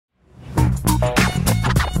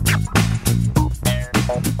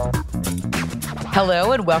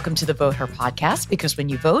Hello and welcome to the Vote Her podcast, because when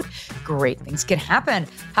you vote, great things can happen.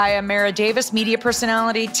 Hi, I'm Mara Davis, media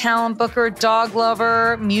personality, talent booker, dog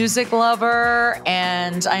lover, music lover,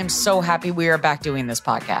 and I am so happy we are back doing this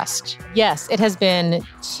podcast. Yes, it has been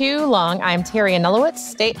too long. I'm Terry Anulowitz,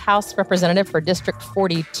 State House Representative for District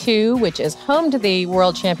 42, which is home to the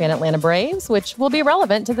world champion Atlanta Braves, which will be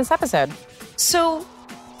relevant to this episode. So,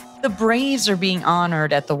 the Braves are being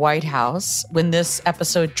honored at the White House when this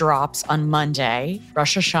episode drops on Monday,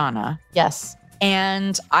 Rosh Hashanah. Yes.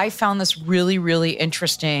 And I found this really, really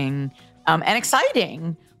interesting and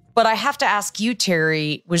exciting. But I have to ask you,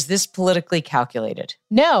 Terry, was this politically calculated?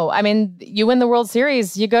 No, I mean, you win the World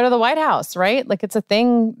Series, you go to the White House, right? Like, it's a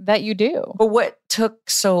thing that you do. But what took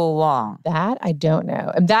so long? That, I don't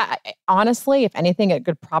know. And that, honestly, if anything, it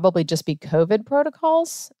could probably just be COVID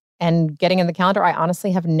protocols and getting in the calendar. I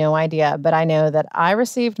honestly have no idea, but I know that I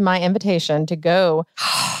received my invitation to go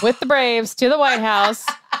with the Braves to the White House,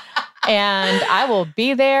 and I will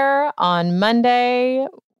be there on Monday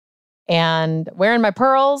and wearing my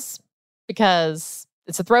pearls because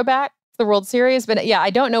it's a throwback to the World Series. But yeah,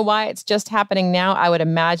 I don't know why it's just happening now. I would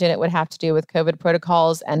imagine it would have to do with COVID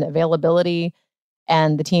protocols and availability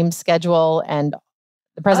and the team's schedule and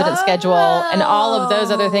the president's schedule and all of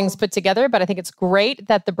those other things put together. But I think it's great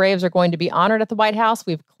that the Braves are going to be honored at the White House.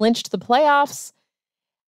 We've clinched the playoffs.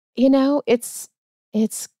 You know, it's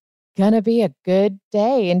going to be a good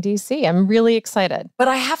day in D.C. I'm really excited. But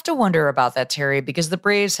I have to wonder about that, Terry, because the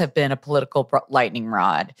Braves have been a political lightning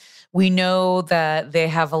rod. We know that they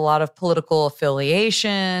have a lot of political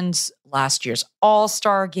affiliations. Last year's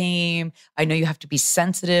All-Star game. I know you have to be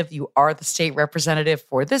sensitive. You are the state representative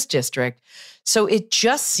for this district. So it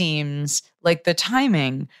just seems like the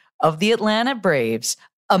timing of the Atlanta Braves,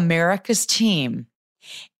 America's team,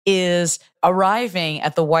 is arriving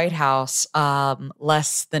at the White House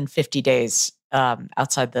less than 50 days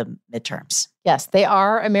outside the midterms. Yes, they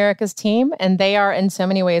are America's team, and they are in so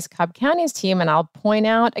many ways Cobb County's team. And I'll point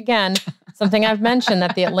out again, something I've mentioned,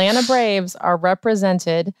 that the Atlanta Braves are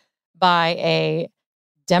represented by a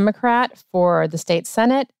Democrat for the state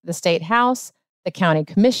Senate, the state House, the county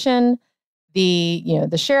commission,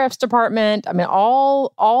 the sheriff's department. I mean,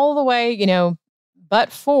 all the way,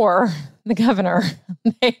 but for the governor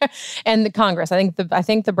and the Congress. I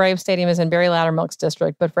think the Brave Stadium is in Barry Loudermilk's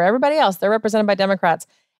district, but for everybody else, they're represented by Democrats,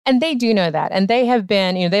 and they do know that, and they have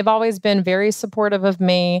been, they've always been very supportive of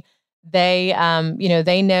me. They,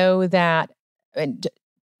 they know that.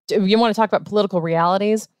 You want to talk about political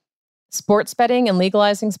realities? Sports betting and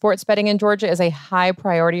legalizing sports betting in Georgia is a high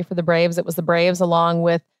priority for the Braves. It was the Braves, along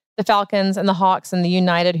with the Falcons and the Hawks and the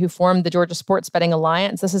United, who formed the Georgia Sports Betting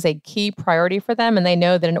Alliance. This is a key priority for them, and they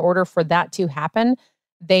know that in order for that to happen,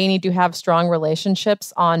 they need to have strong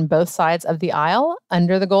relationships on both sides of the aisle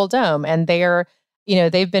under the Gold Dome. And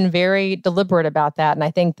they've been very deliberate about that. And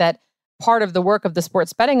I think that part of the work of the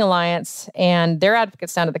Sports Betting Alliance and their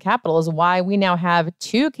advocates down at the Capitol is why we now have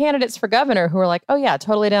two candidates for governor who are like, oh yeah,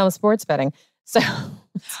 totally down with sports betting. So,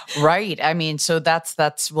 right. I mean, so that's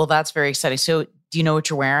very exciting. So do you know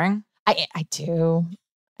what you're wearing? I do.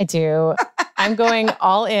 I'm going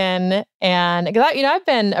all in. And because I've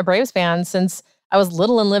been a Braves fan since I was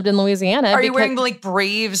little and lived in Louisiana. Are you wearing like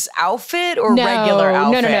Braves outfit or regular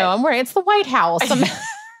outfit? No. I'm wearing, it's the White House. I'm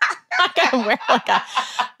not going to wear like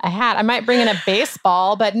a hat. I might bring in a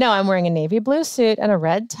baseball, but no, I'm wearing a navy blue suit and a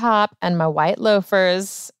red top and my white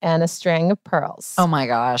loafers and a string of pearls. Oh my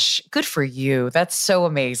gosh. Good for you. That's so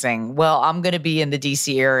amazing. Well, I'm going to be in the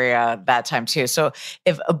DC area that time too. So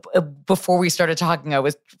if before we started talking, I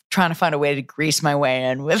was trying to find a way to grease my way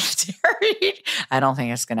in with Terry. I don't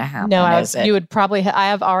think it's going to happen. No, you would probably, I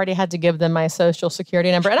have already had to give them my social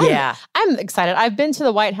security number. And I'm excited. I've been to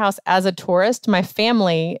the White House as a tourist. My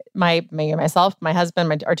family, myself, my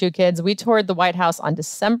husband, our two kids, we toured the White House on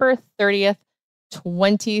December 30th,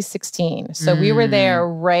 2016. So we were there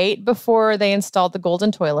right before they installed the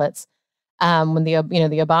golden toilets, when the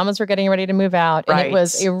Obamas were getting ready to move out. And it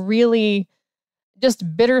was a really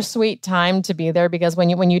just bittersweet time to be there, because when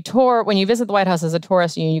you visit the White House as a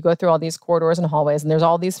tourist, you go through all these corridors and hallways, and there's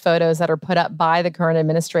all these photos that are put up by the current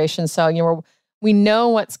administration. So, we know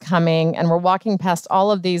what's coming, and we're walking past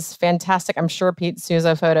all of these fantastic, I'm sure, Pete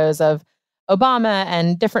Souza photos of Obama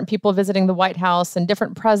and different people visiting the White House and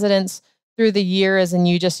different presidents through the years. And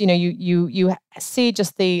you just, you see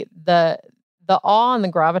just the awe and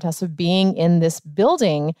the gravitas of being in this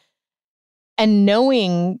building and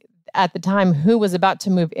knowing at the time who was about to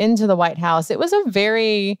move into the White House. It was a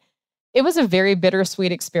very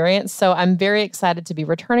bittersweet experience. So I'm very excited to be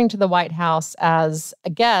returning to the White House as a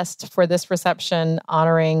guest for this reception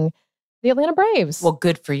honoring the Atlanta Braves. Well,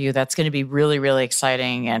 good for you. That's going to be really, really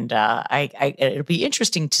exciting. And it'll be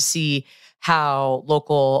interesting to see how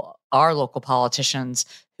our local politicians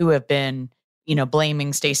who have been,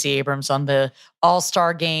 blaming Stacey Abrams on the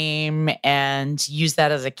All-Star game and use that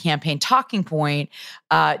as a campaign talking point.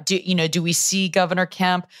 Do we see Governor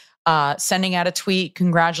Kemp sending out a tweet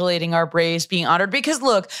congratulating our Braves being honored? Because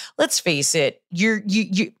look, let's face it,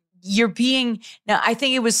 you're being, now I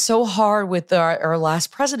think it was so hard with our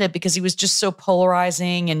last president because he was just so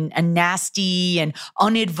polarizing and nasty and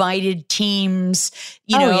uninvited teams,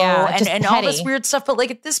 and all this weird stuff. But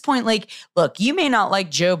like at this point, like, look, you may not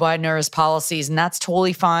like Joe Biden or his policies, and that's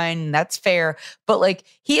totally fine. And that's fair. But like,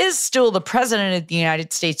 he is still the president of the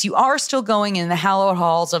United States. You are still going in the hallowed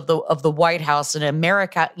halls of the White House in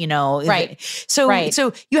America, Right.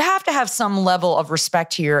 So you have to have some level of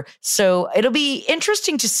respect here. So it'll be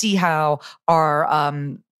interesting to see how our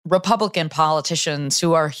Republican politicians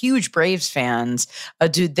who are huge Braves fans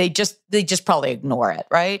they just probably ignore it,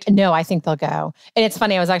 right? No, I think they'll go. And it's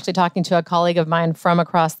funny, I was actually talking to a colleague of mine from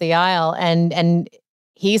across the aisle, and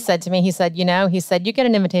he said to me, he said, you get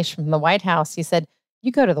an invitation from the White House. He said,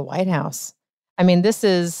 you go to the White House. I mean, I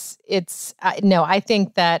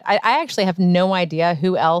think that I actually have no idea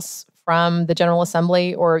who else from the General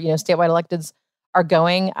Assembly or, statewide electeds are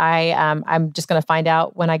going. I'm just going to find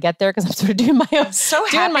out when I get there because I'm sort of doing my own, so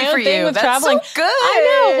doing my happy own for thing you. with That's traveling. so good.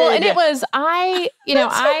 I know. Well, and it was,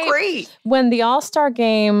 That's so great. When the All-Star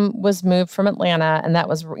game was moved from Atlanta, and that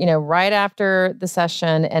was, right after the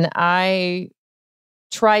session, and I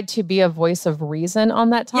tried to be a voice of reason on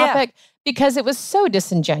that topic because it was so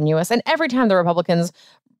disingenuous. And every time the Republicans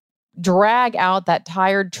drag out that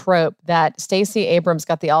tired trope that Stacey Abrams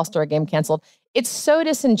got the All-Star game canceled, it's so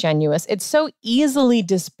disingenuous. It's so easily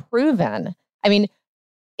disproven. I mean,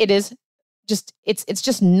 it is just, it's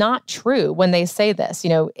just not true when they say this,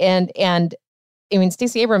 and I mean,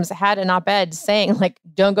 Stacey Abrams had an op-ed saying like,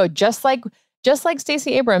 don't go, just like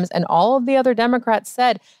Stacey Abrams and all of the other Democrats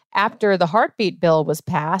said after the heartbeat bill was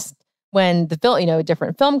passed, when the bill,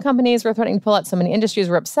 different film companies were threatening to pull out, so many industries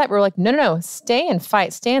were upset. We were like, no, stay in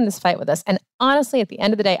this fight with us. And honestly, at the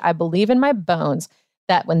end of the day, I believe in my bones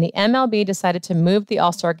that when the MLB decided to move the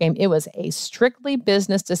All-Star game, it was a strictly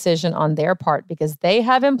business decision on their part because they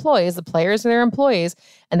have employees, the players are their employees,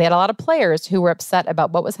 and they had a lot of players who were upset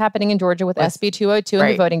about what was happening in Georgia with SB 202 and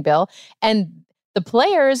the voting bill. And the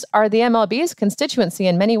players are the MLB's constituency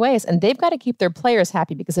in many ways, and they've got to keep their players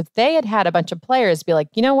happy because if they had a bunch of players be like,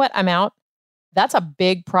 you know what, I'm out, that's a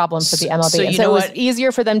big problem for the MLB. So it was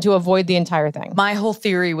easier for them to avoid the entire thing. My whole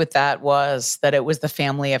theory with that was that it was the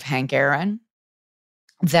family of Hank Aaron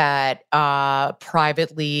that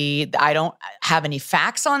privately, I don't have any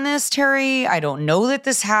facts on this, Terry. I don't know that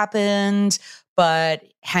this happened, but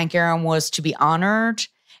Hank Aaron was to be honored.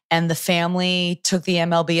 And the family took the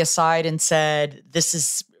MLB aside and said, this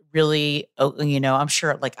is really, I'm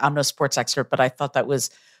sure, like, I'm no sports expert, but I thought that was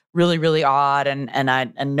really, really odd.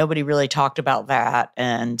 And nobody really talked about that.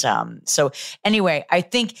 And so anyway, I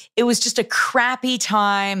think it was just a crappy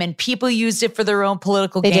time and people used it for their own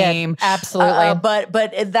political game. Did. Absolutely.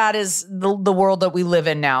 But that is the world that we live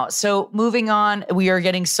in now. So moving on, we are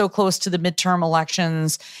getting so close to the midterm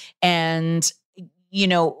elections and,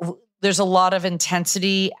 there's a lot of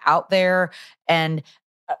intensity out there, and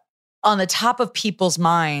on the top of people's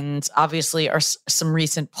minds, obviously, are some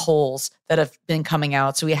recent polls that have been coming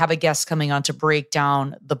out. So we have a guest coming on to break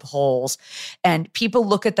down the polls, and people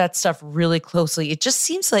look at that stuff really closely. It just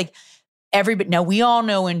seems like everybody. Now we all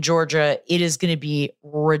know in Georgia, it is going to be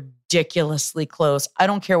ridiculously close. I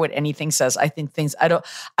don't care what anything says. I think things. I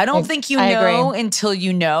don't think you know until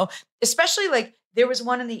you know. Especially like. There was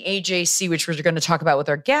one in the AJC, which we're going to talk about with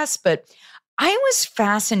our guests, but I was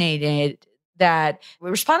fascinated that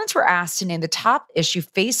respondents were asked to name the top issue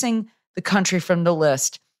facing the country from the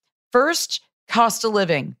list. First, cost of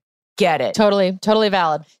living. Get it. Totally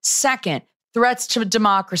valid. Second, threats to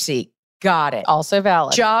democracy. Got it. Also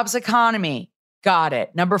valid. Jobs, economy. Got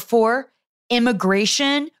it. Number 4,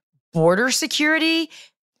 immigration, border security.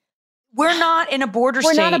 We're not in a border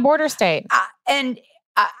state. We're not a border state.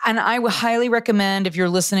 And I would highly recommend, if you're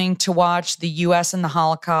listening, to watch The U.S. and the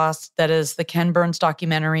Holocaust. That is the Ken Burns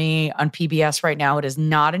documentary on PBS right now. It is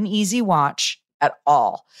not an easy watch at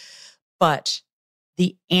all. But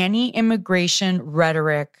the anti-immigration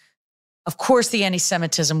rhetoric, of course, the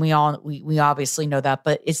anti-Semitism, we obviously know that,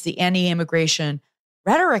 but it's the anti-immigration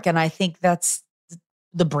rhetoric. And I think that's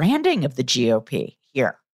the branding of the GOP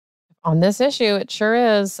here. On this issue, it sure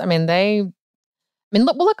is. I mean,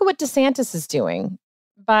 look at what DeSantis is doing.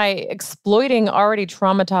 By exploiting already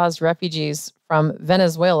traumatized refugees from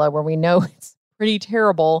Venezuela, where we know it's pretty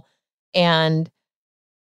terrible, And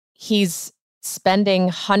he's spending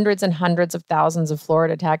hundreds and hundreds of thousands of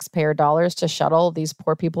Florida taxpayer dollars to shuttle these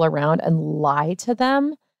poor people around and lie to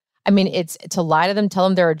them. I mean, it's to lie to them, tell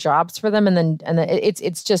them there are jobs for them, and then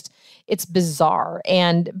it's bizarre.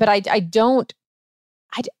 It's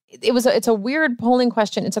a weird polling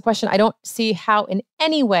question. It's a question I don't see how in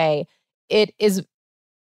any way it is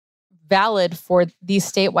valid for these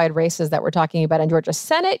statewide races that we're talking about in Georgia.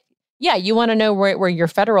 Senate, yeah, you want to know where your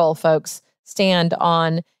federal folks stand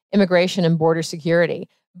on immigration and border security.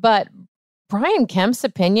 But Brian Kemp's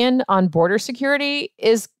opinion on border security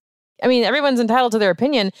is, I mean, everyone's entitled to their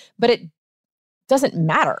opinion, but it doesn't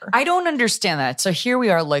matter. I don't understand that. So here we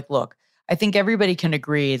are like, look, I think everybody can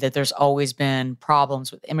agree that there's always been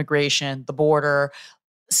problems with immigration, the border,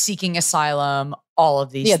 seeking asylum, all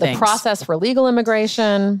of these things. Yeah, the process for legal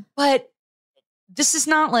immigration. But this is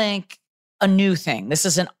not like a new thing. This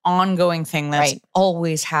is an ongoing thing that's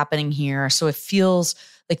always happening here. So it feels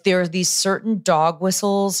like there are these certain dog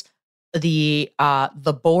whistles. The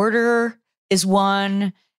border is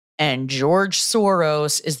one, and George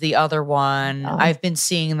Soros is the other one. I've been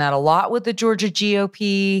seeing that a lot with the Georgia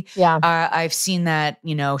GOP. Yeah. I've seen that,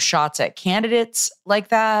 shots at candidates like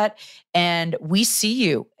that. And we see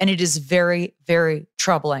you. And it is very, very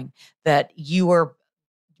troubling that you are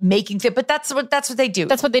making things, but that's what they do.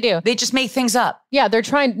 That's what they do. They just make things up. Yeah, they're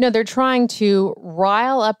trying to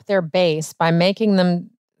rile up their base by making them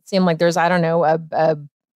seem like there's, I don't know,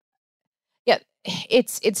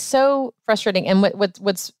 it's so frustrating. And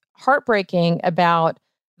what's heartbreaking about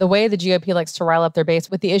the way the GOP likes to rile up their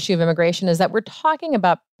base with the issue of immigration is that we're talking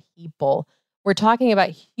about people. We're talking about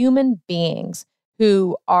human beings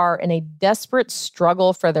who are in a desperate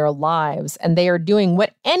struggle for their lives, and they are doing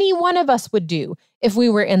what any one of us would do if we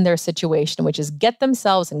were in their situation, which is get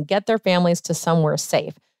themselves and get their families to somewhere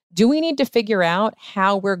safe. Do we need to figure out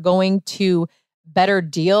how we're going to better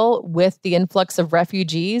deal with the influx of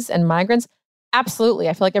refugees and migrants? Absolutely.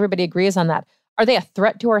 I feel like everybody agrees on that. Are they a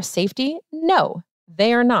threat to our safety? No,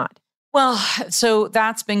 they are not. Well, so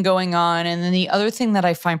that's been going on. And then the other thing that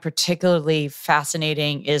I find particularly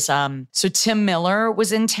fascinating is, so Tim Miller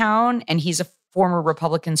was in town, and he's a former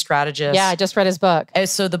Republican strategist. Yeah, I just read his book.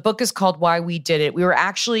 So the book is called Why We Did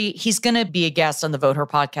It. He's going to be a guest on the Vote Her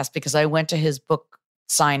podcast because I went to his book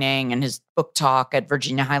signing and his book talk at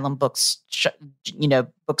Virginia Highland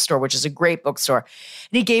bookstore, which is a great bookstore.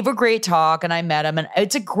 And he gave a great talk, and I met him, and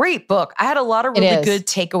it's a great book. I had a lot of really good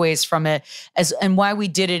takeaways from it. And why we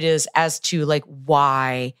did it is as to like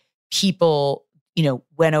why people,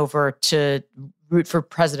 went over to root for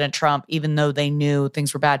President Trump, even though they knew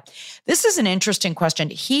things were bad. This is an interesting question.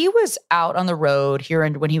 He was out on the road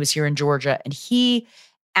when he was here in Georgia, and he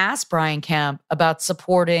asked Brian Kemp about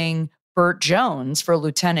supporting Burt Jones for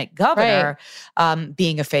lieutenant governor,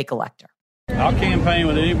 being a fake elector. I'll campaign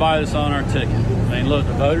with anybody that's on our ticket. I mean, look,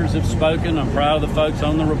 the voters have spoken. I'm proud of the folks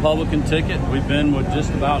on the Republican ticket. We've been with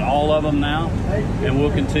just about all of them now, and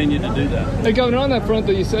we'll continue to do that. Hey, Governor, on that front,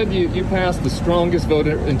 though, you said you passed the strongest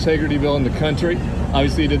voter integrity bill in the country.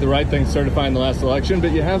 Obviously, you did the right thing certifying the last election,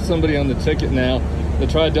 but you have somebody on the ticket now that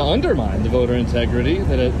tried to undermine the voter integrity,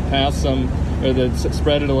 that had passed that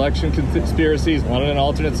spreaded election conspiracies, wanted an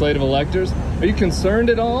alternate slate of electors. Are you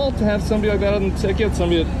concerned at all to have somebody like that on the ticket?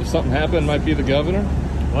 Somebody that, if something happened, might be the governor?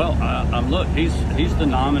 Well, look, he's the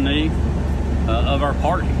nominee of our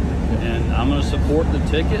party, and I'm going to support the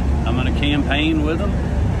ticket. I'm going to campaign with him.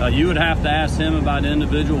 You would have to ask him about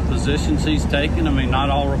individual positions he's taken. I mean,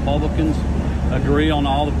 not all Republicans agree on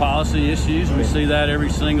all the policy issues. We see that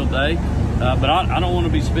every single day. But I don't want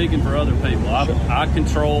to be speaking for other people. I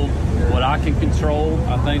control what I can control.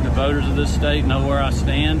 I think the voters of this state know where I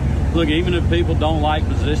stand. Look, even if people don't like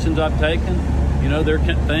positions I've taken, there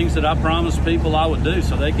are things that I promised people I would do,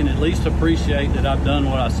 so they can at least appreciate that I've done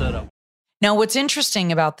what I said I would. Now, what's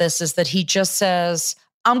interesting about this is that he just says,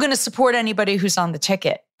 I'm going to support anybody who's on the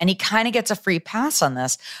ticket. And he kind of gets a free pass on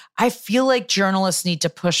this. I feel like journalists need to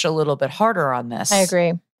push a little bit harder on this. I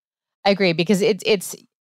agree because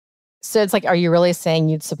so it's like, are you really saying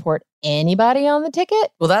you'd support anybody on the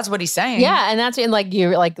ticket? Well, that's what he's saying. Yeah, and that's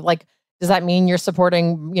does that mean you're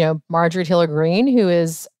supporting, Marjorie Taylor Greene, who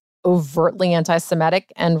is overtly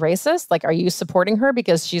anti-Semitic and racist? Like, are you supporting her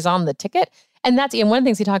because she's on the ticket? And one of the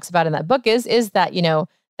things he talks about in that book is that,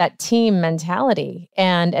 that team mentality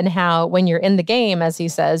and how when you're in the game, as he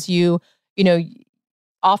says,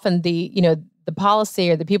 often the policy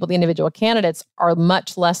or the people, the individual candidates are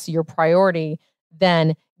much less your priority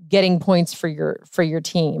than getting points for your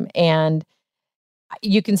team. And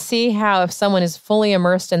you can see how if someone is fully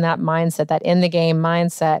immersed in that mindset, that in the game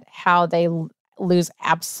mindset, how they lose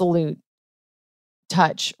absolute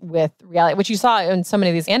touch with reality, which you saw in so many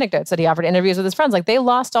of these anecdotes that he offered interviews with his friends. Like they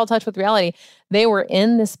lost all touch with reality. They were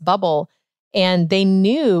in this bubble and they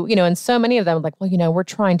knew, and so many of them like, well, we're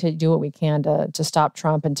trying to do what we can to stop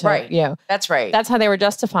Trump and to, That's right. That's how they were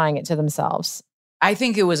justifying it to themselves. I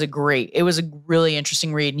think it was a really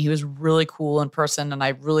interesting read and he was really cool in person and I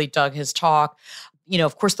really dug his talk.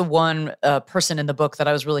 Of course, the one person in the book that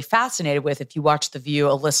I was really fascinated with, if you watch The View,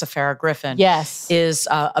 Alyssa Farah Griffin, is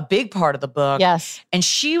a big part of the book. Yes. And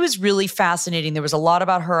she was really fascinating. There was a lot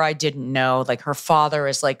about her I didn't know. Like her father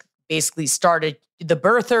is like basically started the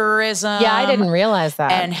birtherism. Yeah, I didn't realize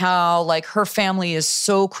that. And how like her family is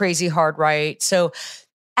so crazy hard right. So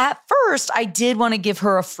at first, I did want to give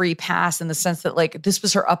her a free pass in the sense that like this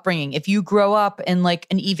was her upbringing. If you grow up in like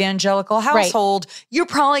an evangelical household, you're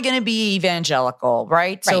probably going to be evangelical,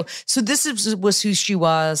 right? So this was who she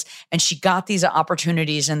was, and she got these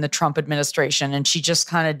opportunities in the Trump administration, and she just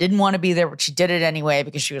kind of didn't want to be there, but she did it anyway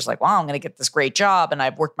because she was like, "Well, I'm going to get this great job, and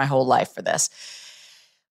I've worked my whole life for this."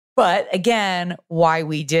 But again, why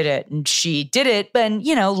we did it, and she did it. But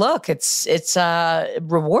look, it's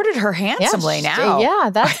rewarded her handsomely now. Yeah,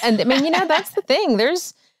 that's the thing.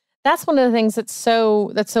 That's one of the things that's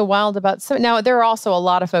so wild about. So now there are also a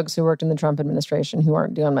lot of folks who worked in the Trump administration who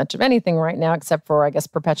aren't doing much of anything right now, except for I guess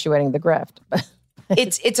perpetuating the grift.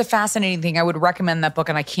 It's a fascinating thing. I would recommend that book,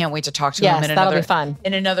 and I can't wait to talk to him that'll be fun.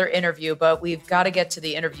 In another interview. But we've got to get to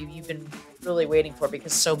the interview you've been really waiting for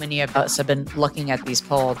because so many of us have been looking at these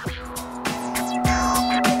polls.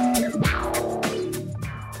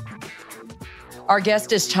 Our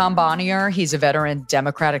guest is Tom Bonier. He's a veteran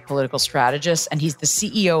Democratic political strategist, and he's the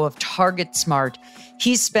CEO of TargetSmart.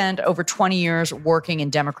 He's spent over 20 years working in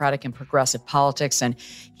Democratic and progressive politics, and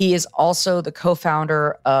he is also the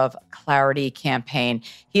co-founder of Clarity Campaign.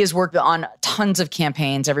 He has worked on tons of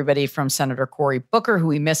campaigns, everybody from Senator Cory Booker, who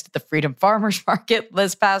we missed at the Freedom Farmers Market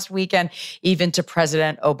this past weekend, even to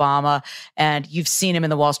President Obama. And you've seen him in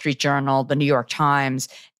the Wall Street Journal, the New York Times,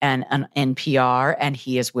 and an NPR, and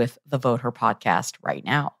he is with the Vote Her podcast right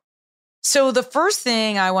now. So the first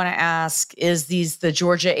thing I want to ask is the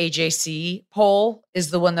Georgia AJC poll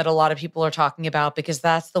is the one that a lot of people are talking about because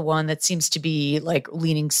that's the one that seems to be like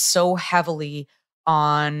leaning so heavily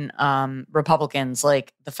on Republicans,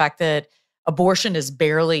 like the fact that abortion is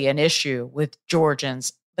barely an issue with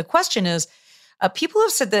Georgians. The question is, people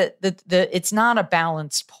have said that it's not a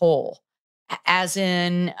balanced poll, as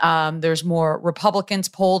in there's more Republicans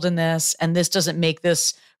polled in this, and this doesn't make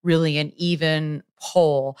this really an even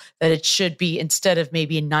poll, that it should be, instead of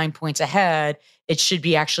maybe 9 points ahead, it should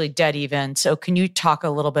be actually dead even. So can you talk a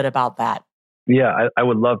little bit about that? Yeah, I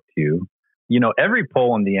would love to. Every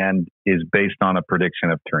poll in the end is based on a prediction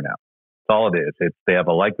of turnout. That's all it is. They have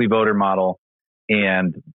a likely voter model,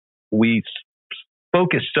 and we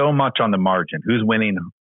focus so much on the margin. Who's winning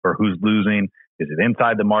or who's losing? Is it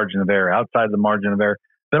inside the margin of error, outside the margin of error?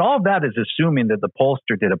 But all of that is assuming that the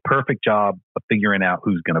pollster did a perfect job of figuring out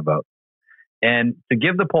who's going to vote. And to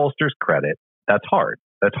give the pollsters credit, that's hard.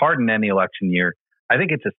 That's hard in any election year. I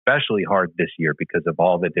think it's especially hard this year because of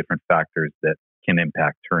all the different factors that can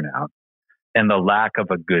impact turnout and the lack of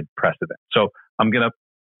a good precedent. So I'm going to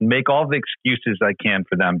make all the excuses I can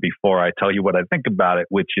for them before I tell you what I think about it,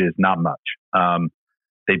 which is not much.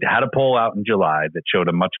 They had a poll out in July that showed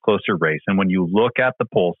a much closer race. And when you look at the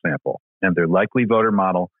poll sample and their likely voter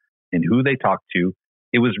model and who they talked to,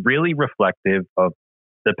 it was really reflective of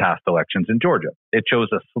the past elections in Georgia. It shows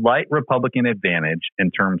a slight Republican advantage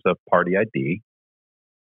in terms of party ID,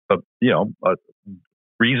 but, a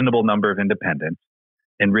reasonable number of independents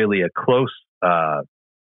and really a close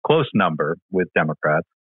number with Democrats.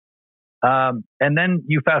 And then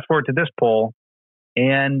you fast forward to this poll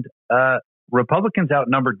and, Republicans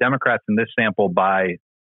outnumbered Democrats in this sample by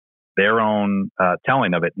their own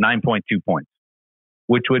telling of it, 9.2 points,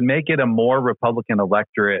 which would make it a more Republican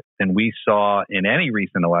electorate than we saw in any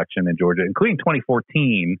recent election in Georgia, including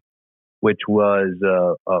 2014, which was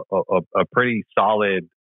a pretty solid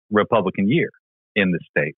Republican year in the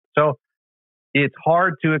state. So it's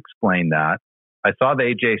hard to explain that. I saw the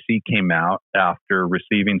AJC came out after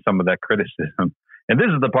receiving some of that criticism. And this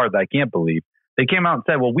is the part that I can't believe. They came out and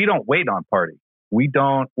said, well, we don't wait on party. We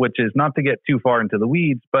don't, which is not to get too far into the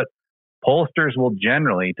weeds, but pollsters will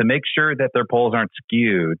generally, to make sure that their polls aren't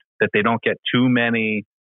skewed, that they don't get too many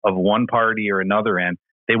of one party or another end,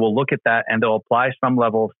 they will look at that and they'll apply some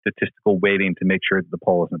level of statistical weighting to make sure that the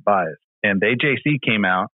poll isn't biased. And the AJC came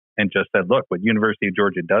out and just said, look, what University of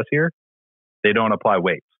Georgia does here, they don't apply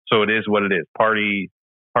weights. So it is what it is. Party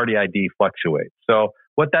ID fluctuates. So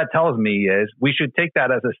what that tells me is we should take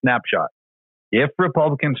that as a snapshot. If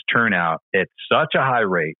Republicans turn out at such a high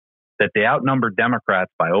rate that they outnumber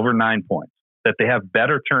Democrats by over 9 points, that they have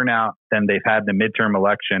better turnout than they've had in the midterm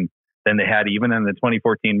election than they had even in the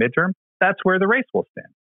 2014 midterm, that's where the race will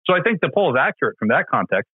stand. So I think the poll is accurate from that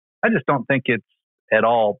context. I just don't think it's at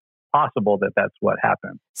all possible that that's what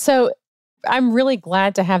happened. So I'm really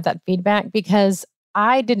glad to have that feedback, because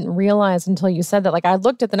I didn't realize until you said that. Like, I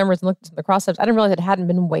looked at the numbers and looked at the cross-ups. I didn't realize it hadn't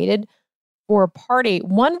been weighted for a party.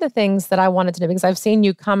 One of the things that I wanted to know, because I've seen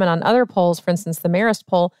you comment on other polls, for instance, the Marist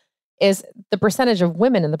poll, is the percentage of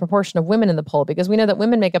women and the proportion of women in the poll, because we know that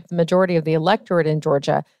women make up the majority of the electorate in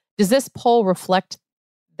Georgia. Does this poll reflect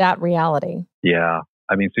that reality? Yeah.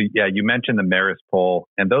 I mean, so yeah, you mentioned the Marist poll,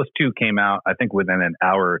 and those two came out, I think, within an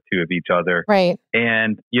hour or two of each other. Right.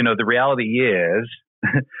 And, the reality is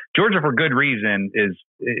Georgia, for good reason,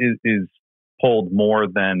 is polled more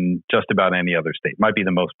than just about any other state. Might be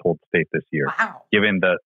the most polled state this year, Wow. given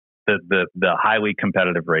the highly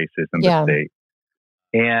competitive races in the state.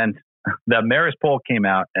 And the Marist poll came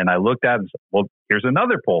out, and I looked at it and said, well, here's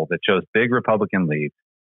another poll that shows big Republican leads.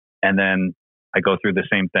 And then I go through the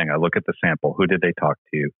same thing. I look at the sample. Who did they talk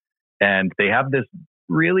to? And they have this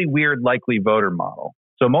really weird likely voter model.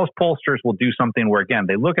 So most pollsters will do something where, again,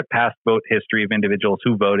 they look at past vote history of individuals,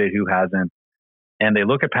 who voted, who hasn't, and they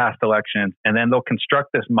look at past elections, and then they'll construct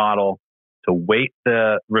this model to weight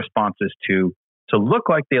the responses to look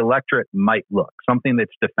like the electorate might look, something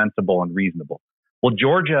that's defensible and reasonable. Well,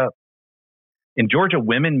 in Georgia,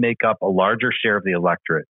 women make up a larger share of the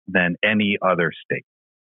electorate than any other state.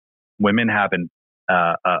 Women have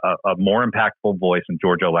a more impactful voice in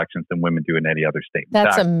Georgia elections than women do in any other state.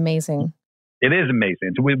 That's amazing. It is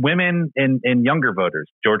amazing. So with women and younger voters,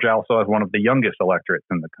 Georgia also has one of the youngest electorates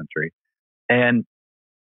in the country. And,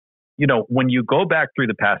 when you go back through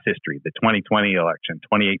the past history, the 2020 election,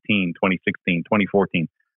 2018, 2016, 2014,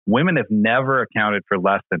 women have never accounted for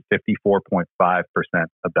less than 54.5%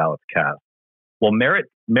 of ballots cast. Well,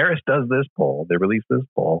 Marist does this poll. They released this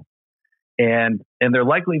poll. And in their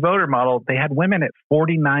likely voter model, they had women at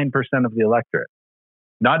 49% of the electorate,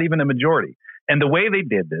 not even a majority. And the way they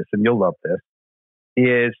did this, and you'll love this,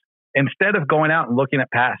 is instead of going out and looking at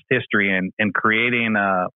past history and creating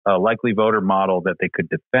a likely voter model that they could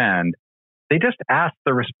defend, they just asked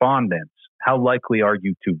the respondents, how likely are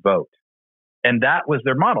you to vote? And that was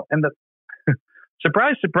their model. And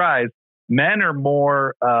surprise, surprise, men are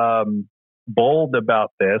more bold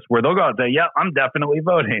about this, where they'll go and say, yeah, I'm definitely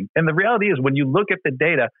voting. And the reality is, when you look at the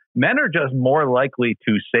data, men are just more likely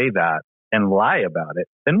to say that and lie about it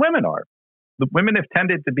than women are. The women have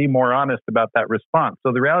tended to be more honest about that response.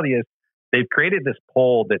 So the reality is, they've created this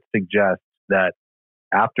poll that suggests that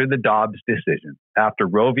after the Dobbs decision, after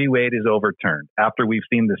Roe v. Wade is overturned, after we've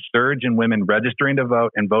seen the surge in women registering to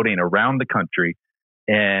vote and voting around the country,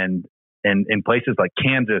 and in places like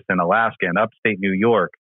Kansas and Alaska and upstate New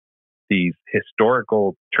York, these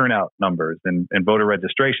historical turnout numbers and voter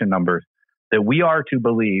registration numbers, that we are to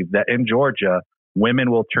believe that in Georgia,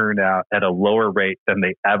 women will turn out at a lower rate than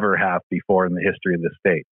they ever have before in the history of the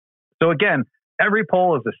state. So again, every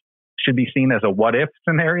poll should be seen as a what-if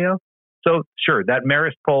scenario. So sure, that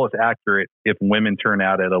Marist poll is accurate if women turn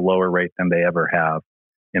out at a lower rate than they ever have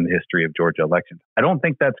in the history of Georgia elections. I don't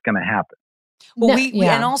think that's going to happen. Well,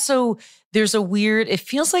 and also there's it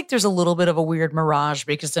feels like there's a little bit of a weird mirage,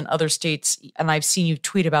 because in other states, and I've seen you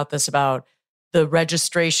tweet about this, about the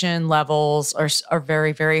registration levels are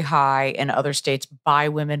very, very high in other states by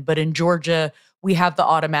women. But in Georgia, we have the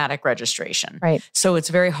automatic registration. Right. So it's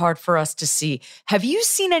very hard for us to see. Have you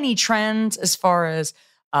seen any trends as far as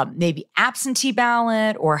maybe absentee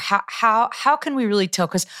ballot, or how can we really tell?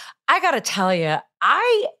 Because I got to tell you,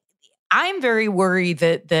 I'm very worried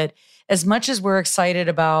that as much as we're excited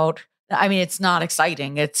about, I mean, it's not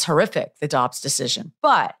exciting. It's horrific, the Dobbs decision.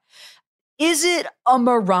 But is it a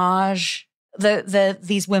mirage that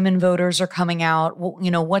these women voters are coming out?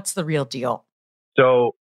 Well, what's the real deal?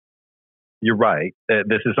 So you're right.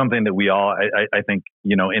 This is something that we all, I think,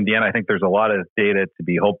 in the end, I think there's a lot of data to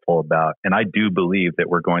be hopeful about. And I do believe that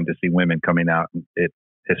we're going to see women coming out at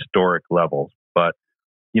historic levels. But,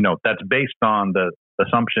 that's based on the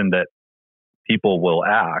assumption that people will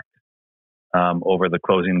act over the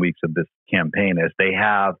closing weeks of this campaign, as they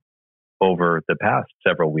have over the past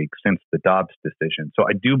several weeks since the Dobbs decision. So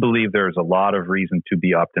I do believe there's a lot of reason to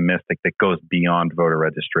be optimistic that goes beyond voter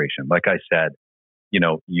registration. Like I said,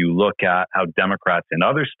 you look at how Democrats in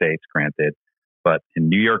other states, granted, but in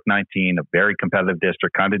New York 19, a very competitive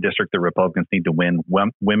district, kind of district that Republicans need to win,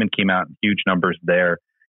 women came out in huge numbers there.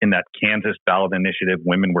 In that Kansas ballot initiative,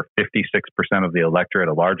 women were 56% of the electorate,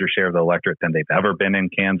 a larger share of the electorate than they've ever been in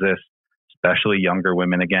Kansas, especially younger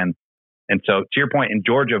women again. And so to your point, in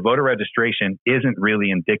Georgia, voter registration isn't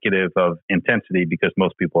really indicative of intensity because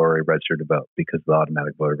most people are already registered to vote because of the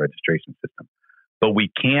automatic voter registration system. But we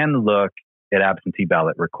can look at absentee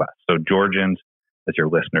ballot requests. So Georgians, as your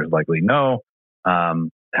listeners likely know,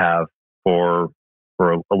 have for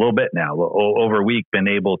a little bit now, over a week, been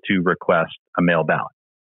able to request a mail ballot.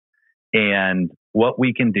 And what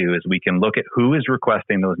we can do is we can look at who is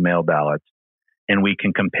requesting those mail ballots, and we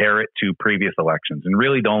can compare it to previous elections. And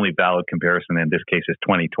really the only valid comparison in this case is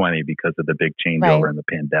 2020 because of the big changeover in the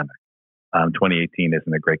pandemic. 2018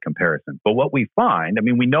 isn't a great comparison. But what we find, I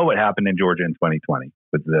mean, we know what happened in Georgia in 2020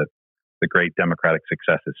 with the great Democratic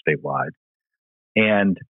successes statewide.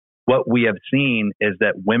 And what we have seen is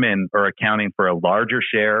that women are accounting for a larger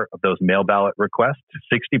share of those mail ballot requests,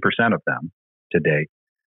 60% of them to date,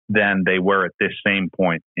 than they were at this same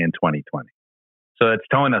point in 2020. So it's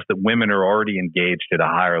telling us that women are already engaged at a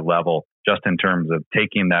higher level just in terms of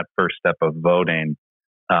taking that first step of voting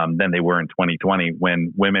than they were in 2020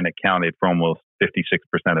 when women accounted for almost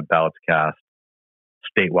 56% of ballots cast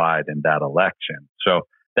statewide in that election. So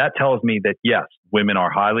that tells me that, yes, women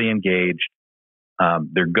are highly engaged.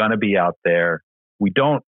 They're going to be out there. We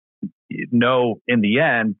don't know in the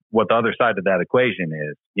end what the other side of that equation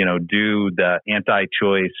is. You know, do the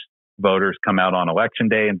anti-choice voters come out on election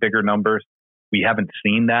day in bigger numbers? We haven't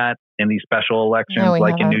seen that in these special elections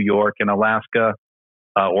like in New York and Alaska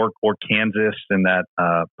or Kansas in that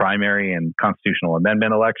primary and constitutional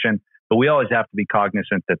amendment election. But we always have to be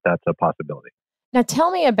cognizant that that's a possibility. Now,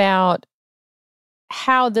 tell me about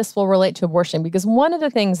how this will relate to abortion, because one of the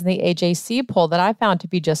things in the AJC poll that I found to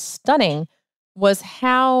be just stunning was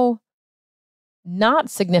how not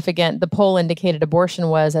significant the poll indicated abortion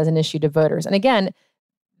was as an issue to voters. And again,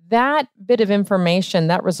 that bit of information,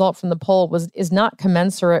 that result from the poll is not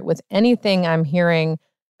commensurate with anything I'm hearing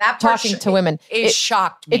talking to women. It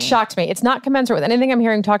shocked me. It shocked me. It's not commensurate with anything I'm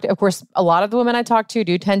hearing talk to. Of course, a lot of the women I talk to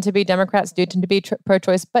do tend to be Democrats, do tend to be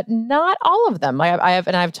pro-choice, but not all of them.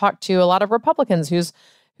 I've talked to a lot of Republicans whose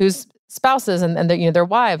spouses and their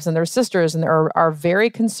wives and their sisters and are very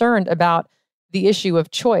concerned about the issue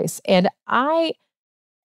of choice. And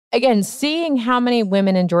again, seeing how many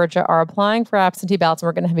women in Georgia are applying for absentee ballots, and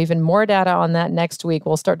we're going to have even more data on that next week.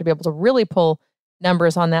 We'll start to be able to really pull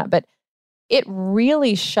numbers on that. But it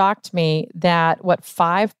really shocked me that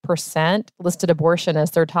 5% listed abortion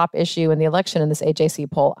as their top issue in the election in this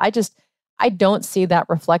AJC poll. I don't see that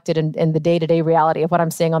reflected in the day-to-day reality of what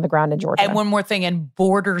I'm seeing on the ground in Georgia. And one more thing, in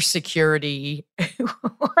border security.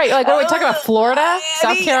 Right, like what are we talking about? Florida,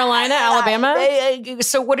 South Carolina, Alabama?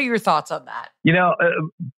 So what are your thoughts on that? You know,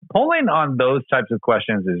 polling on those types of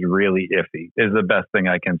questions is really iffy, is the best thing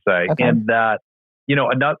I can say. Okay. And that, you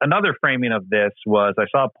know, another framing of this was I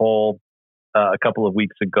saw a poll a couple of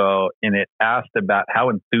weeks ago, and it asked about how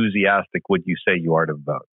enthusiastic would you say you are to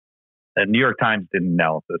vote. The New York Times did an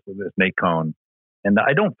analysis of this, Nate Cohn, and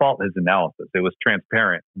I don't fault his analysis. It was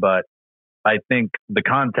transparent, but I think the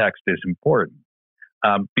context is important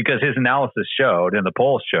because his analysis showed, and the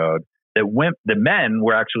polls showed, that the men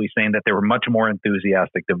were actually saying that they were much more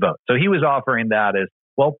enthusiastic to vote. So he was offering that as,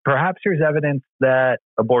 well, perhaps there's evidence that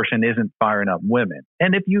abortion isn't firing up women.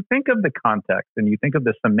 And if you think of the context and you think of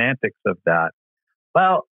the semantics of that,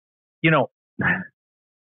 well, you know,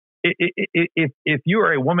 if you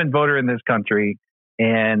are a woman voter in this country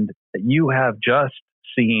and you have just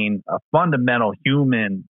seen a fundamental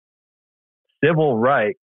human civil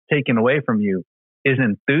right taken away from you, is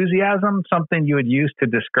enthusiasm something you would use to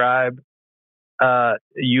describe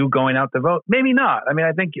you going out to vote? Maybe not. I mean,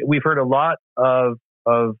 I think we've heard a lot of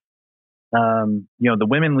you know, the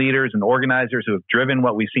women leaders and organizers who have driven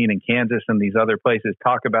what we've seen in Kansas and these other places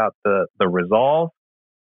talk about the resolve,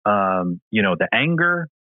 you know, the anger,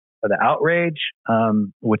 the outrage,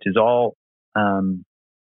 which is all,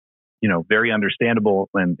 you know, very understandable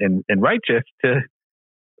and righteous.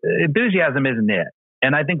 Enthusiasm isn't it.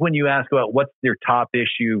 And I think when you ask about what's their top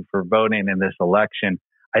issue for voting in this election,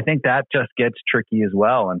 I think that just gets tricky as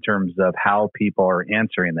well in terms of how people are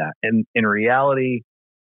answering that. And in reality,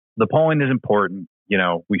 the polling is important. You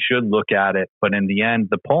know, we should look at it, but in the end,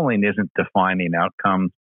 the polling isn't defining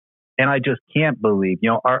outcomes. And I just can't believe, you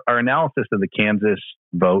know, our analysis of the Kansas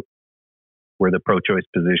vote, where the pro-choice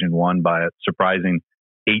position won by a surprising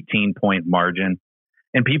 18-point margin.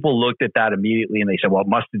 And people looked at that immediately and they said, well, it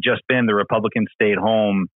must have just been the Republicans stayed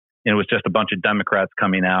home and it was just a bunch of Democrats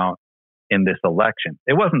coming out in this election.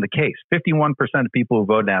 It wasn't the case. 51% of people who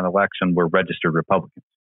voted in that election were registered Republicans.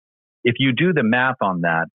 If you do the math on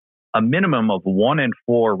that, a minimum of 1 in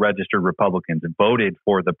 4 registered Republicans voted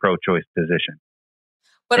for the pro-choice position.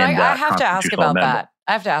 But I have to ask about that.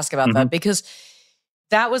 I have to ask about that because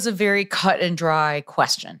that was a very cut and dry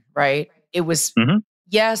question, right? It was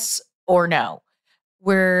yes or no.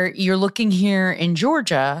 Where you're looking here in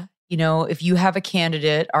Georgia, if you have a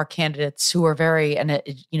candidate, our candidates who are very, and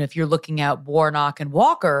if you're looking at Warnock and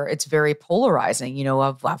Walker, it's very polarizing.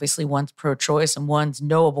 Obviously one's pro-choice and one's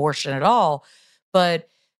no abortion at all. But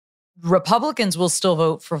Republicans will still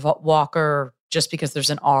vote for Walker just because there's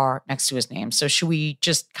an R next to his name. So should we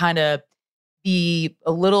just kind of be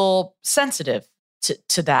a little sensitive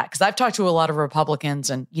to that? Because I've talked to a lot of Republicans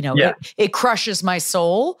and, it crushes my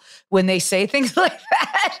soul when they say things like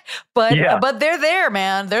that. But they're there,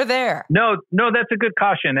 man. They're there. No, that's a good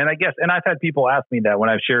caution. And I've had people ask me that when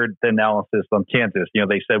I've shared the analysis on Kansas.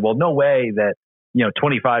 They said, well, no way that,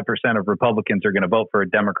 25% of Republicans are going to vote for a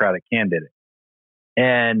Democratic candidate.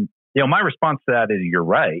 And, my response to that is you're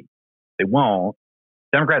right. They won't.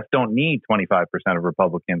 Democrats don't need 25% of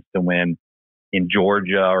Republicans to win in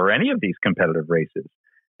Georgia or any of these competitive races.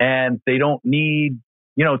 And they don't need,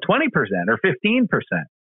 20% or 15%.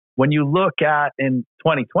 When you look at in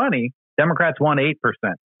 2020, Democrats won 8%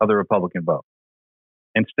 of the Republican vote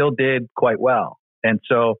and still did quite well. And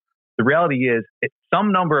so the reality is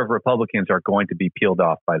some number of Republicans are going to be peeled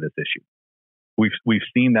off by this issue. We've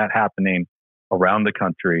seen that happening around the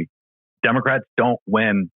country. Democrats don't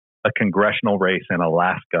win a congressional race in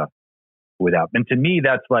Alaska without. And to me,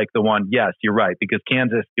 that's like the one, yes, you're right, because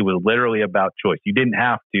Kansas, it was literally about choice. You didn't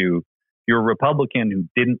have to, you're a Republican who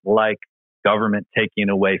didn't like government taking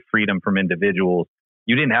away freedom from individuals.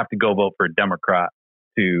 You didn't have to go vote for a Democrat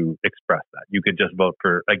to express that. You could just vote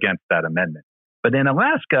against that amendment. But in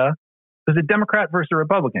Alaska, it was a Democrat versus a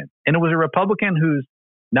Republican. And it was a Republican who's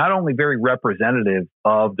not only very representative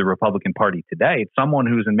of the Republican Party today, it's someone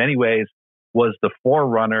who's in many ways was the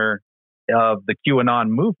forerunner of the QAnon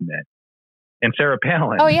movement. And Sarah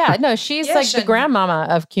Palin. Oh, yeah. No, she's like the grandmama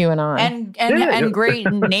of QAnon. And great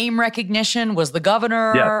name recognition, was the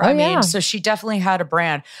governor. Yeah. So she definitely had a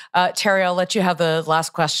brand. Terry, I'll let you have the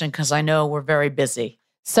last question because I know we're very busy.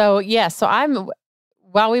 So,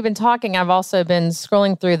 while we've been talking, I've also been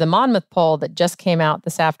scrolling through the Monmouth poll that just came out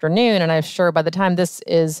this afternoon. And I'm sure by the time this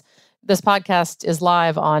podcast is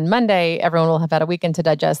live on Monday, everyone will have had a weekend to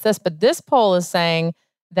digest this. But this poll is saying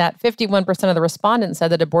that 51% of the respondents said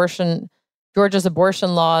that Georgia's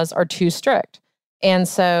abortion laws are too strict. And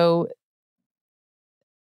so,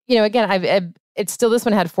 again, it's still, this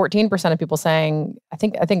one had 14% of people saying, I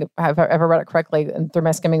think if I've ever read it correctly, and through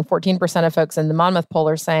my skimming, 14% of folks in the Monmouth poll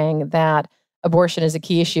are saying that abortion is a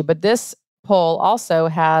key issue. But this poll also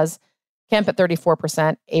has Kemp at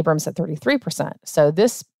 34%, Abrams at 33%. So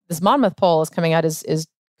this Monmouth poll is coming out is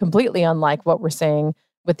completely unlike what we're seeing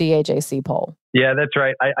with the AJC poll. Yeah, that's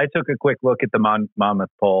right. I took a quick look at the Monmouth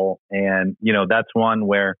poll, and that's one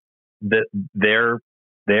where their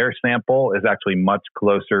sample is actually much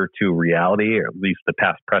closer to reality, or at least the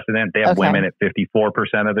past precedent. They have women at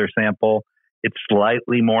 54% of their sample. It's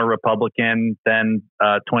slightly more Republican than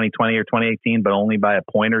 2020 or 2018, but only by a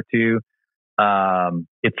point or two.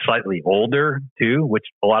 It's slightly older too, which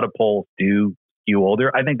a lot of polls do skew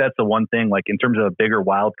older. I think that's the one thing, like in terms of a bigger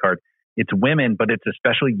wild card, it's women, but it's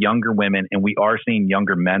especially younger women. And we are seeing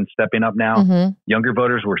younger men stepping up now. Mm-hmm. Younger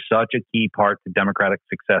voters were such a key part to Democratic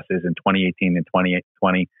successes in 2018 and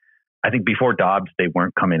 2020. I think before Dobbs, they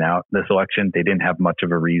weren't coming out this election. They didn't have much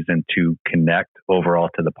of a reason to connect overall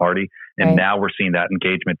to the party. And now we're seeing that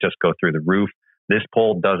engagement just go through the roof. This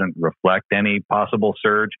poll doesn't reflect any possible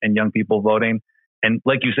surge in young people voting. And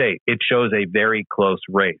like you say, it shows a very close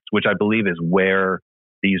race, which I believe is where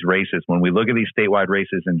these races, when we look at these statewide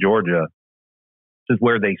races in Georgia, this is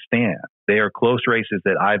where they stand. They are close races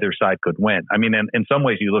that either side could win. I mean, in some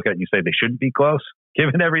ways you look at it and you say they shouldn't be close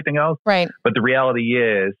given everything else. Right. But the reality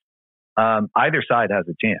is either side has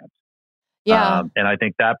a chance. Yeah. And I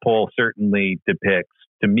think that poll certainly depicts,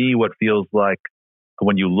 to me, what feels like,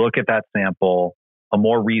 when you look at that sample, a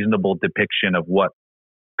more reasonable depiction of what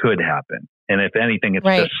could happen. And if anything, it's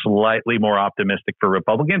just slightly more optimistic for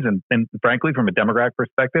Republicans. And frankly, from a Democratic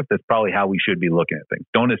perspective, that's probably how we should be looking at things.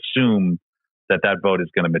 Don't assume that vote is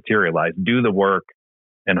going to materialize. Do the work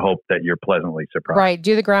and hope that you're pleasantly surprised. Right.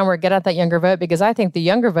 Do the groundwork, get out that younger vote, because I think the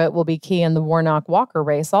younger vote will be key in the Warnock-Walker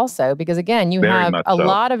race also. Because again, you have a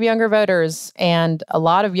lot of younger voters and a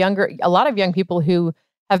lot of young people who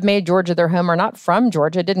have made Georgia their home, are not from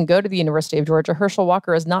Georgia, didn't go to the University of Georgia. Herschel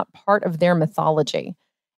Walker is not part of their mythology.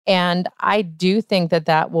 And I do think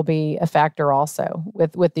that will be a factor also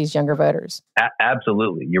with these younger voters.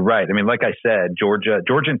 Absolutely. You're right. I mean, like I said, Georgia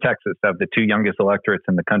and Texas have the two youngest electorates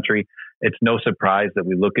in the country. It's no surprise that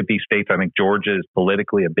we look at these states. I think Georgia is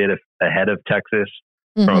politically a bit ahead of Texas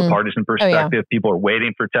from a partisan perspective. People are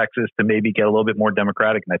waiting for Texas to maybe get a little bit more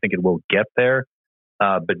Democratic, and I think it will get there.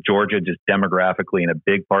 But Georgia, just demographically, and a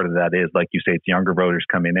big part of that is, like you say, it's younger voters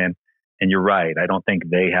coming in. And you're right. I don't think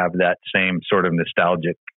they have that same sort of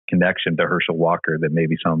nostalgic connection to Herschel Walker that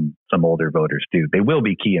maybe some older voters do. They will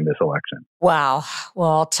be key in this election. Wow.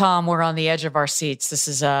 Well, Tom, we're on the edge of our seats. This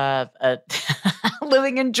is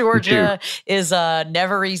living in Georgia is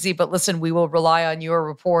never easy, but listen, we will rely on your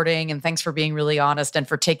reporting, and thanks for being really honest and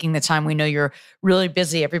for taking the time. We know you're really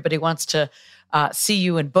busy. Everybody wants to see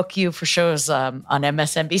you and book you for shows on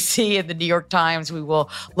MSNBC and the New York Times. We will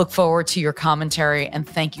look forward to your commentary, and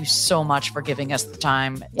thank you so much for giving us the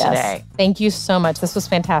time today. Thank you so much. This was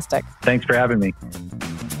fantastic. Thanks for having me.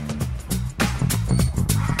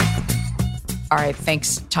 All right.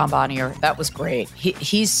 Thanks, Tom Bonier. That was great.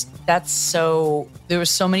 There were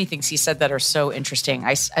so many things he said that are so interesting.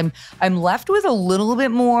 I'm left with a little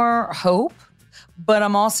bit more hope, but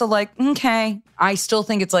I'm also like, okay, I still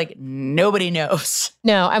think it's like nobody knows.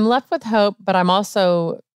 No, I'm left with hope, but I'm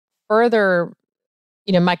also further,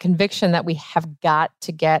 my conviction that we have got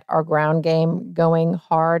to get our ground game going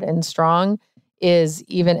hard and strong is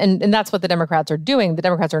even, and that's what the Democrats are doing. The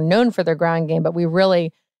Democrats are known for their ground game, but we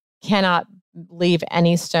really cannot leave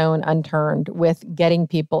any stone unturned with getting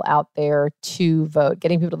people out there to vote,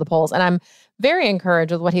 getting people to the polls. And I'm very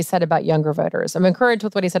encouraged with what he said about younger voters. I'm encouraged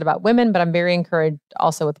with what he said about women, but I'm very encouraged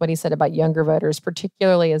also with what he said about younger voters,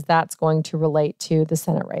 particularly as that's going to relate to the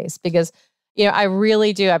Senate race. Because, I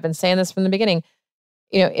really do. I've been saying this from the beginning.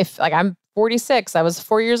 If I'm 46, I was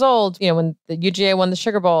 4 years old, when the UGA won the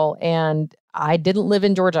Sugar Bowl, and I didn't live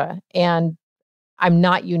in Georgia, and I'm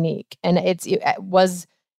not unique. And it was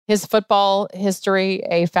his football history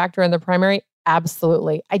a factor in the primary?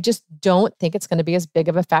 Absolutely. I just don't think it's going to be as big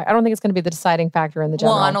of a factor. I don't think it's going to be the deciding factor in the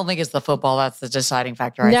general. Well, I don't think it's the football that's the deciding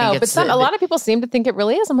factor. I think it's but a lot of people seem to think it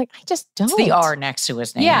really is. I'm like, I just don't. It's the R next to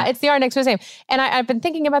his name. Yeah, it's the R next to his name. And I've been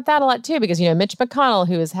thinking about that a lot too, because, Mitch McConnell,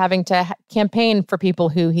 who is having to campaign for people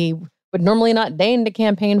who he would normally not deign to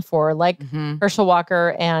campaign for, like Herschel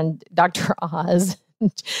Walker and Dr. Oz.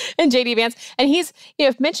 And JD Vance. And he's,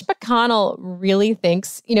 if Mitch McConnell really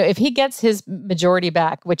thinks, if he gets his majority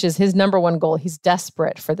back, which is his number one goal, he's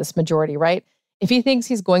desperate for this majority, right? If he thinks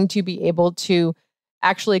he's going to be able to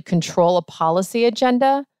actually control a policy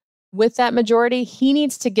agenda with that majority, he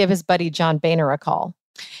needs to give his buddy John Boehner a call.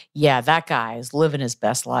 Yeah, that guy is living his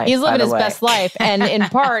best life. He's living his best life. And in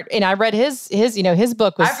part, and I read his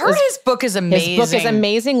book was... I've heard his book is amazing. His book is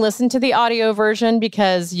amazing. Listen to the audio version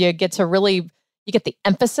because you get to really... You get the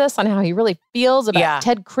emphasis on how he really feels about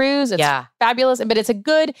Ted Cruz. It's fabulous, but it's a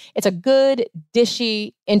good,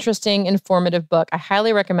 dishy, interesting, informative book. I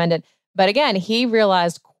highly recommend it. But again, he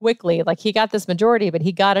realized quickly, like he got this majority, but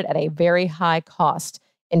he got it at a very high cost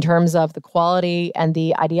in terms of the quality and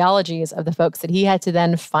the ideologies of the folks that he had to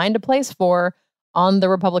then find a place for on the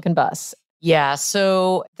Republican bus. Yeah,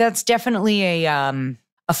 so that's definitely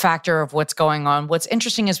a factor of what's going on. What's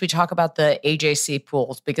interesting is we talk about the AJC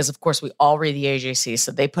polls because, of course, we all read the AJC.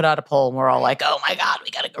 So they put out a poll and we're all like, oh my God,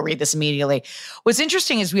 we got to go read this immediately. What's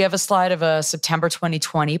interesting is we have a slide of a September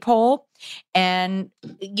 2020 poll. And,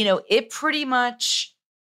 it pretty much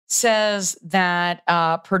says that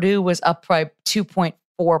Purdue was up by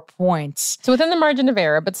 2.4 points. So within the margin of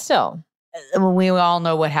error, but still. We all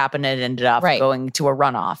know what happened. It ended up going to a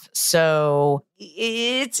runoff. So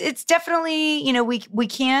it's definitely, we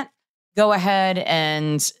can't go ahead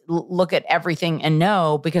and look at everything and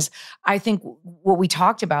know, because I think what we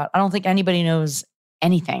talked about, I don't think anybody knows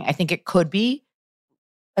anything. I think it could be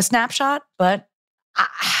a snapshot, but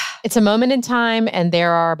it's a moment in time, and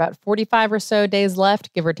there are about 45 or so days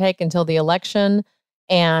left, give or take, until the election.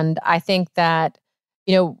 And I think that,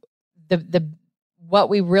 what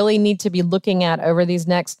we really need to be looking at over these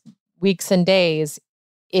next weeks and days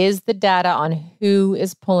is the data on who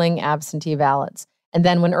is pulling absentee ballots. And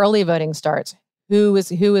then when early voting starts, who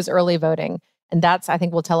is early voting? And that's, I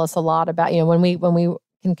think, will tell us a lot about, when we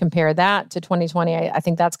can compare that to 2020, I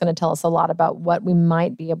think that's going to tell us a lot about what we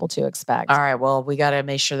might be able to expect. All right. Well, we got to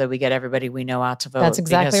make sure that we get everybody we know out to vote. That's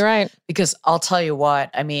exactly right. Because I'll tell you what,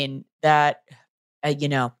 I mean, that,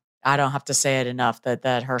 I don't have to say it enough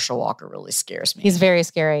that Herschel Walker really scares me. He's very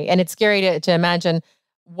scary. And it's scary to imagine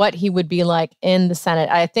what he would be like in the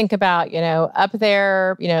Senate. I think about, up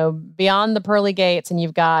there, beyond the pearly gates, and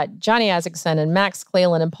you've got Johnny Isakson and Max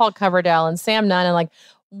Cleland and Paul Coverdell and Sam Nunn, and like,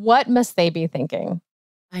 what must they be thinking?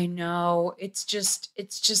 I know. It's just,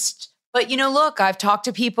 but look, I've talked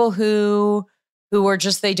to people who are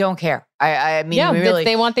just, they don't care. I mean, really,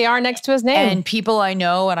 they want the R next to his name. And people I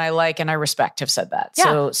know and I like and I respect have said that.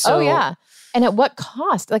 Yeah. So oh yeah. And at what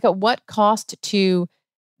cost? Like at what cost to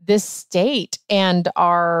this state and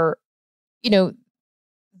our, the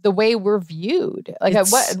way we're viewed. Like at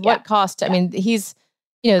what cost? I mean, he's,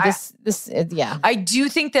 I do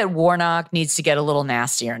think that Warnock needs to get a little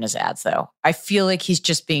nastier in his ads, though. I feel like he's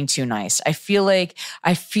just being too nice. I feel like,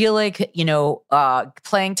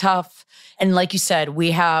 playing tough. And like you said,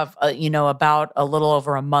 we have, about a little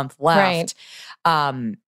over a month left.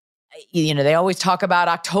 Right. They always talk about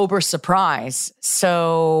October surprise.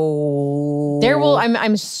 So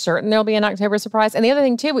I'm certain there'll be an October surprise. And the other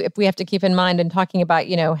thing too, if we have to keep in mind in talking about,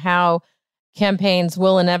 how campaigns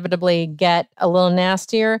will inevitably get a little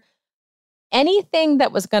nastier. Anything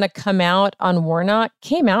that was going to come out on Warnock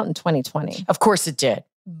came out in 2020. Of course it did.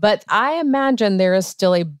 But I imagine there is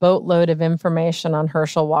still a boatload of information on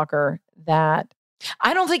Herschel Walker that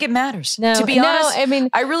I don't think it matters. No, to be honest, I mean,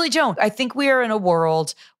 I really don't. I think we are in a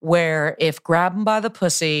world where if grab them by the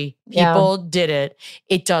pussy, people did it,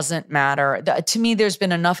 it doesn't matter. To me, there's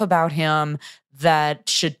been enough about him that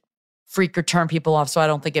should freak or turn people off, so I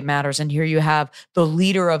don't think it matters. And here you have the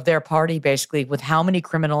leader of their party, basically, with how many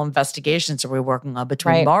criminal investigations are we working on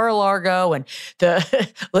between Mar-a-Lago and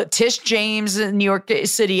the Tish James in New York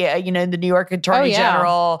City, the New York Attorney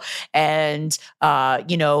General, and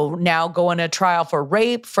now going to trial for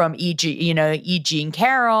rape from E. Jean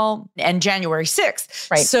Carroll, and January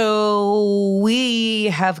 6th. Right. So we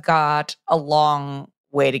have got a long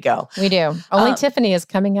way to go. We do. Only Tiffany is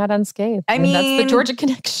coming out unscathed. I mean, that's the Georgia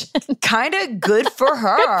connection. Kind of good for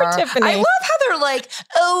her. Good for Tiffany. I love how they're like,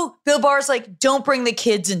 oh, Bill Barr's like, don't bring the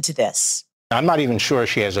kids into this. I'm not even sure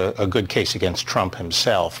she has a good case against Trump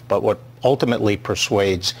himself, but what ultimately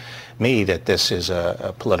persuades me that this is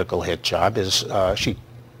a political hit job is she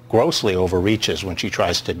grossly overreaches when she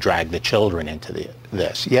tries to drag the children into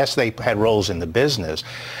this. Yes, they had roles in the business,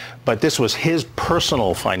 but this was his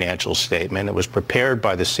personal financial statement. It was prepared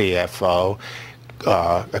by the CFO.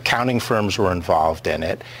 Accounting firms were involved in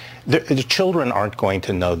it. The children aren't going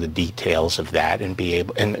to know the details of that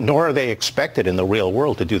and nor are they expected in the real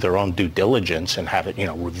world to do their own due diligence and have it,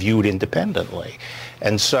 reviewed independently.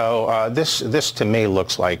 And so this to me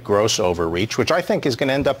looks like gross overreach, which I think is going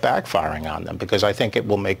to end up backfiring on them, because I think it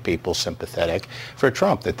will make people sympathetic for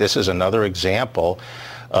Trump, that this is another example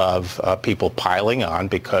of people piling on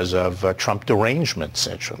because of Trump derangement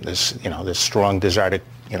syndrome, this strong desire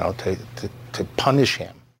to punish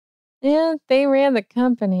him. Yeah, they ran the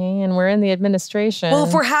company and we're in the administration. Well,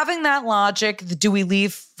 if we're having that logic, do we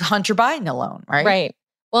leave Hunter Biden alone, right? Right.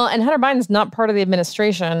 Well, and Hunter Biden's not part of the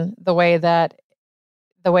administration the way that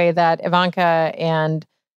Ivanka and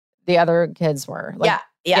the other kids were.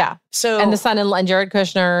 Yeah. So, and the son-in-law and Jared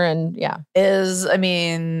Kushner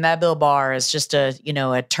that Bill Barr is just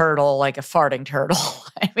a turtle, like a farting turtle.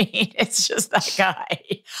 I mean, it's just that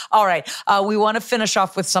guy. All right. We want to finish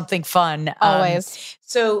off with something fun. Always.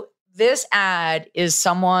 So this ad is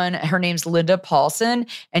her name's Linda Paulson,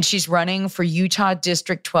 and she's running for Utah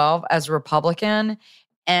District 12 as a Republican.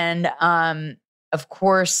 And of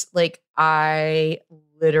course, I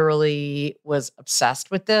literally was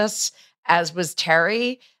obsessed with this, as was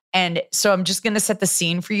Terry. And so I'm just going to set the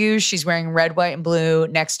scene for you. She's wearing red, white, and blue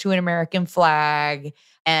next to an American flag.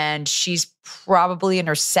 And she's probably in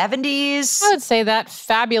her 70s. I would say that.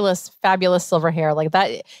 Fabulous, fabulous silver hair. Like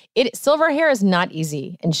that. Silver hair is not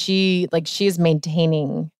easy. And she is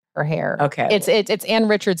maintaining her hair. Okay. It's Ann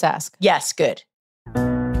Richards-esque. Yes, good.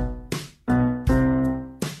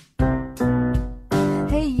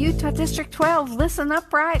 Utah District 12, listen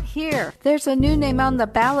up right here. There's a new name on the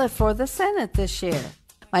ballot for the Senate this year.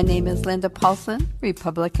 My name is Linda Paulson,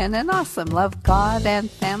 Republican and awesome. Love God and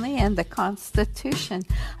family and the Constitution.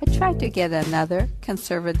 I tried to get another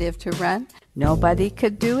conservative to run. Nobody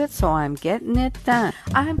could do it, so I'm getting it done.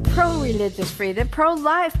 I'm pro-religious freedom,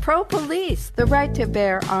 pro-life, pro-police, the right to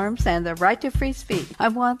bear arms and the right to free speech. I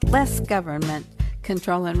want less government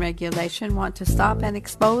control and regulation, want to stop and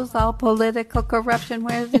expose all political corruption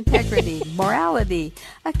with integrity, morality,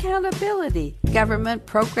 accountability. Government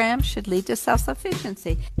programs should lead to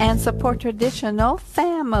self-sufficiency and support traditional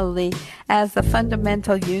family as the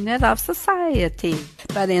fundamental unit of society.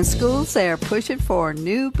 But in schools, they're pushing for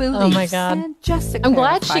new beliefs. Oh my God. And just to I'm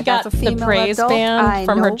glad she clarify, got the praise band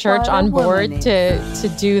from her church on board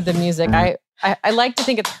to do the music. I like to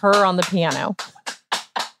think it's her on the piano.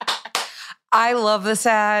 I love this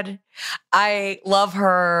ad. I love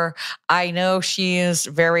her. I know she is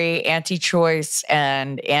very anti-choice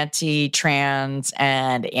and anti-trans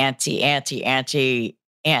and anti.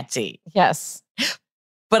 Yes.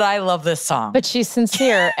 But I love this song. But she's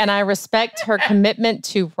sincere, and I respect her commitment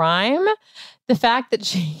to rhyme. The fact that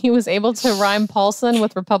she was able to rhyme Paulson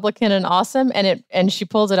with Republican and awesome, and she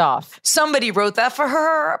pulled it off. Somebody wrote that for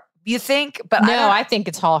her, you think? But no, I think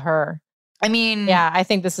it's all her. I mean, yeah, I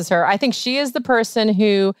think this is her. I think she is the person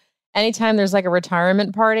who, anytime there's like a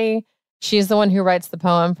retirement party, she's the one who writes the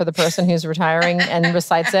poem for the person who's retiring and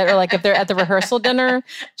recites it. Or like if they're at the rehearsal dinner,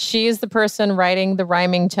 she's the person writing the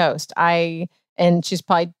rhyming toast. And she's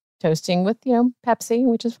probably toasting with, Pepsi,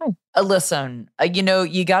 which is fine. Listen,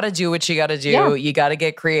 you got to do what you got to do. Yeah. You got to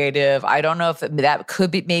get creative. I don't know if that could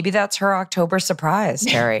be, maybe that's her October surprise,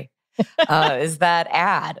 Terry. Is that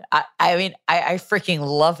ad. I mean, I freaking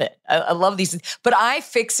love it. I love these things. But I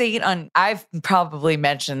fixate on, I've probably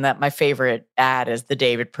mentioned that my favorite ad is the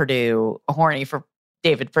David Perdue, horny for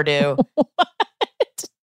David Perdue. What?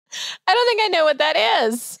 I don't think I know what that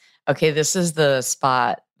is. Okay, this is the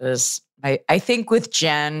spot. I think with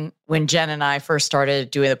Jen, when Jen and I first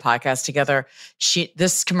started doing the podcast together,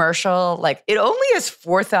 this commercial, like it only has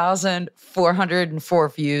 4,404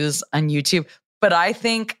 views on YouTube. But I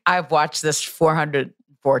think I've watched this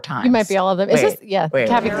 404 times. You might be all of them. Is this? Yeah,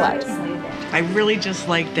 Cappy Flash. I really just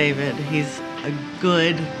like David. He's a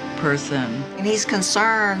good person. And he's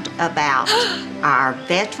concerned about our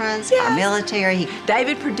veterans, our military.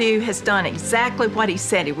 David Perdue has done exactly what he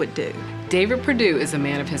said he would do. David Perdue is a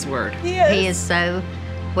man of his word. He is so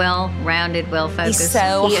well-rounded, well-focused. He's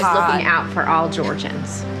so he hot. is looking out for all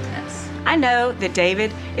Georgians. Yes. I know that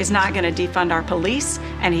David is not going to defund our police,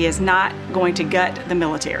 and he is not going to gut the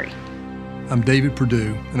military. I'm David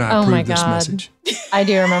Perdue, and I approve this message. I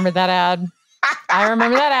do remember that ad. I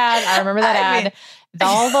remember that ad.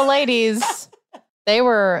 All the ladies, they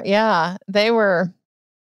were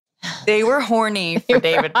horny for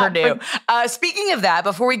David Perdue. Speaking of that,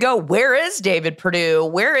 before we go, where is David Perdue?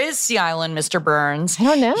 Where is Sea Island, Mr. Burns? I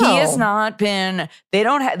don't know. He has not been,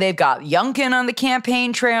 they've got Youngkin on the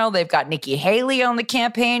campaign trail. They've got Nikki Haley on the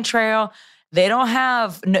campaign trail. They're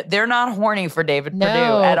not horny for David Perdue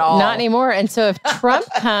at all. Not anymore. And so if Trump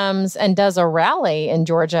comes and does a rally in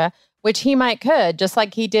Georgia, which he could, just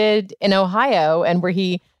like he did in Ohio, and where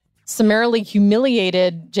he summarily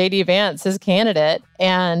humiliated J.D. Vance, his candidate,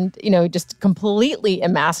 and, just completely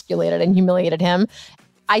emasculated and humiliated him.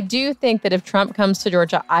 I do think that if Trump comes to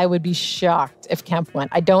Georgia, I would be shocked if Kemp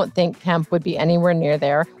went. I don't think Kemp would be anywhere near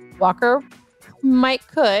there. Walker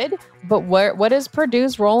could, but what is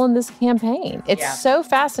Perdue's role in this campaign? It's so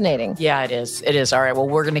fascinating. Yeah, it is. It is. All right. Well,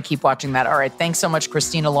 we're going to keep watching that. All right. Thanks so much,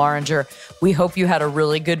 Christina Loranger. We hope you had a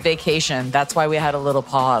really good vacation. That's why we had a little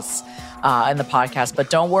pause in the podcast. But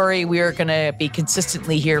don't worry, we are going to be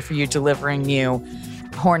consistently here for you, delivering you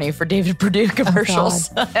horny for David Perdue commercials.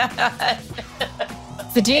 Oh,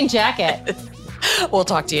 the jean jacket. We'll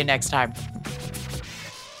talk to you next time.